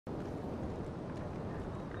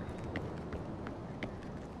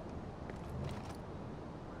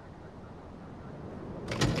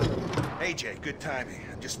Ajay, good timing.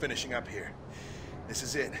 I'm just finishing up here. This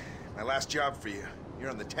is it. My last job for you.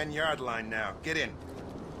 You're on the 10-yard line now. Get in.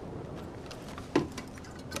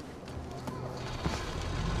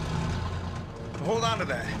 Hold on to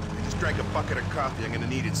that. I just drank a bucket of coffee. I'm gonna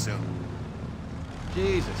need it soon.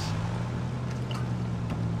 Jesus.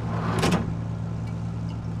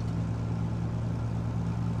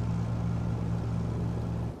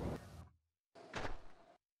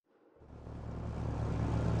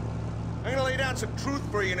 I'm gonna lay down some truth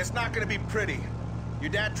for you, and it's not gonna be pretty. Your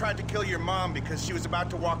dad tried to kill your mom because she was about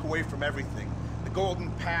to walk away from everything. The Golden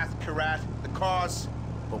Path, Karat, the cause.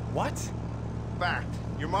 But what? Fact.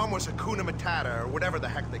 Your mom was Hakuna Matata, or whatever the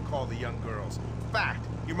heck they call the young girls. Fact.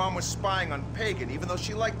 Your mom was spying on Pagan, even though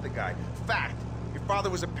she liked the guy. Fact. Your father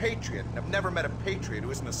was a patriot, and I've never met a patriot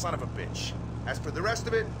who isn't a son of a bitch. As for the rest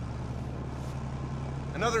of it,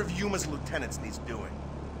 another of Yuma's lieutenants needs doing.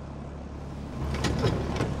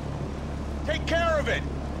 Take care of it!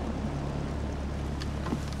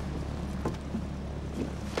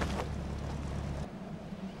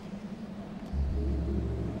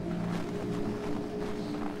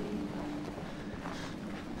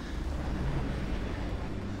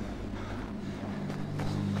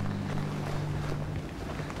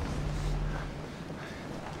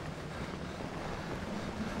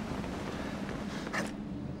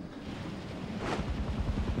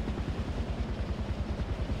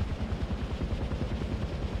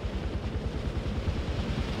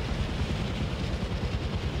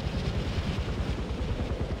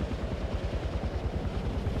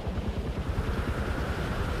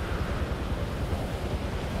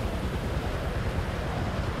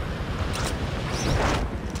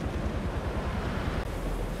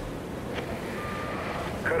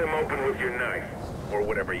 Cut him open with your knife, or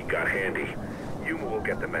whatever you got handy. Yuma will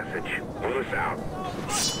get the message. Wilis out.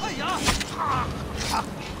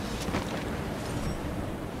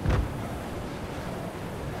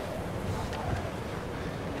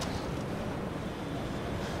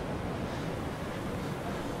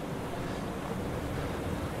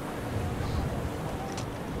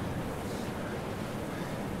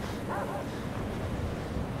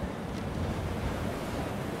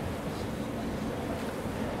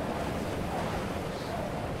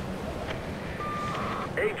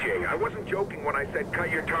 Ajay, I wasn't joking when I said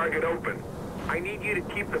cut your target open. I need you to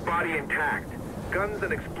keep the body intact. Guns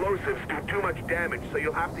and explosives do too much damage, so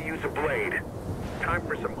you'll have to use a blade. Time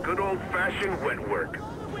for some good old-fashioned wet work.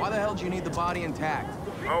 Why the hell do you need the body intact?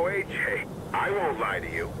 Oh, Ajay, I won't lie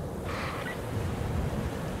to you.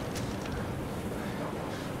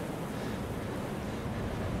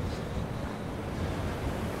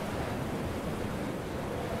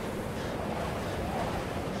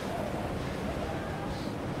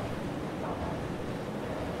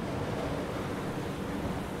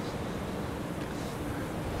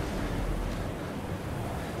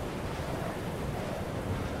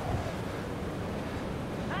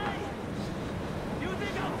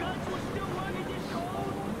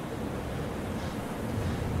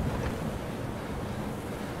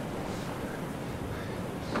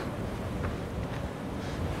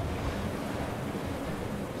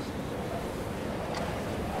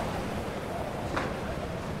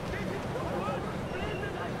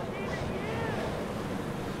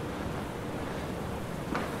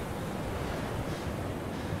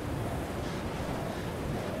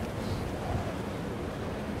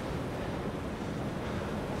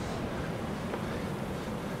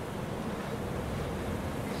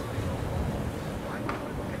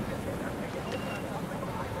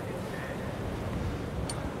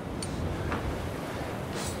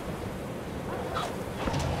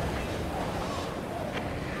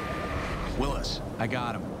 Wilis, I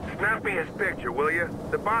got him. Snap me his picture, will you?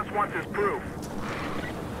 The boss wants his proof.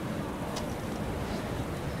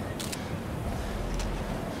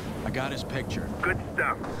 I got his picture. Good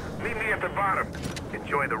stuff. Meet me at the bottom.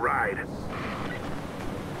 Enjoy the ride.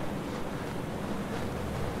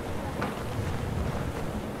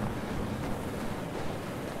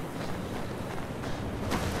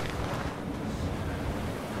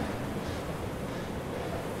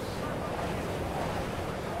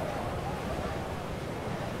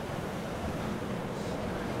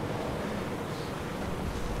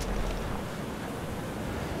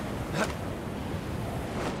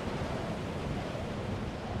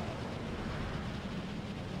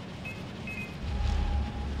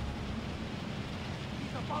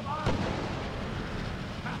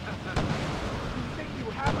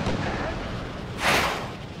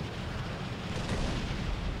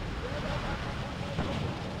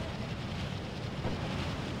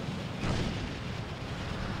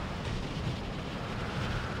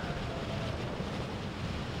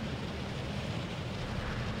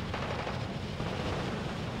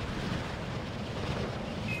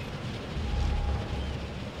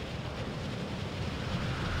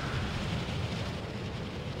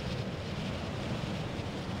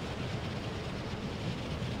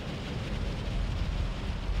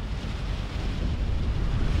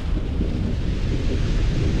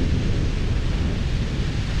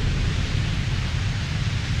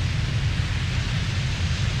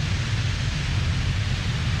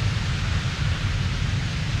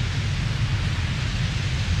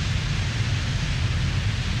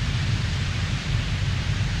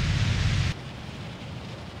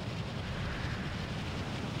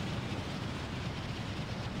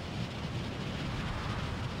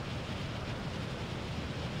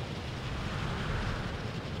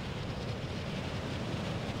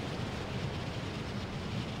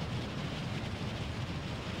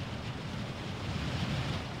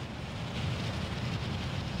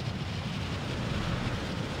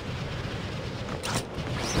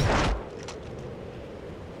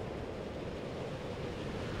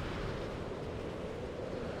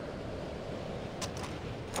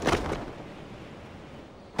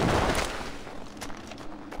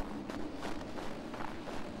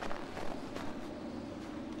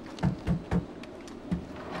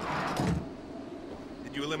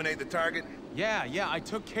 eliminate the target? Yeah, I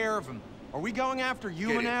took care of him. Are we going after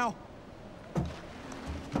Yuma Get it. now?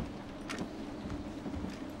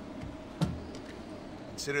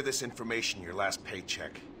 Consider this information your last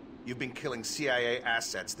paycheck. You've been killing CIA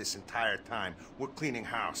assets this entire time. We're cleaning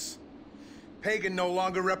house. Pagan no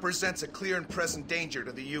longer represents a clear and present danger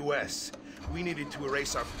to the U.S. We needed to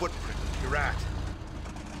erase our footprint with Iraq.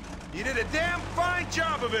 You did a damn fine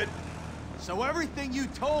job of it! So everything you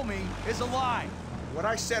told me is a lie. What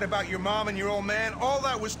I said about your mom and your old man, all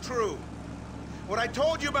that was true. What I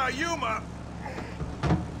told you about Yuma,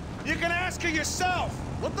 you can ask her yourself!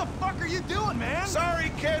 What the fuck are you doing, man? Sorry,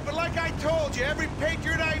 kid, but like I told you, every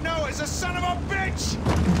patriot I know is a son of a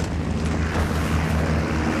bitch!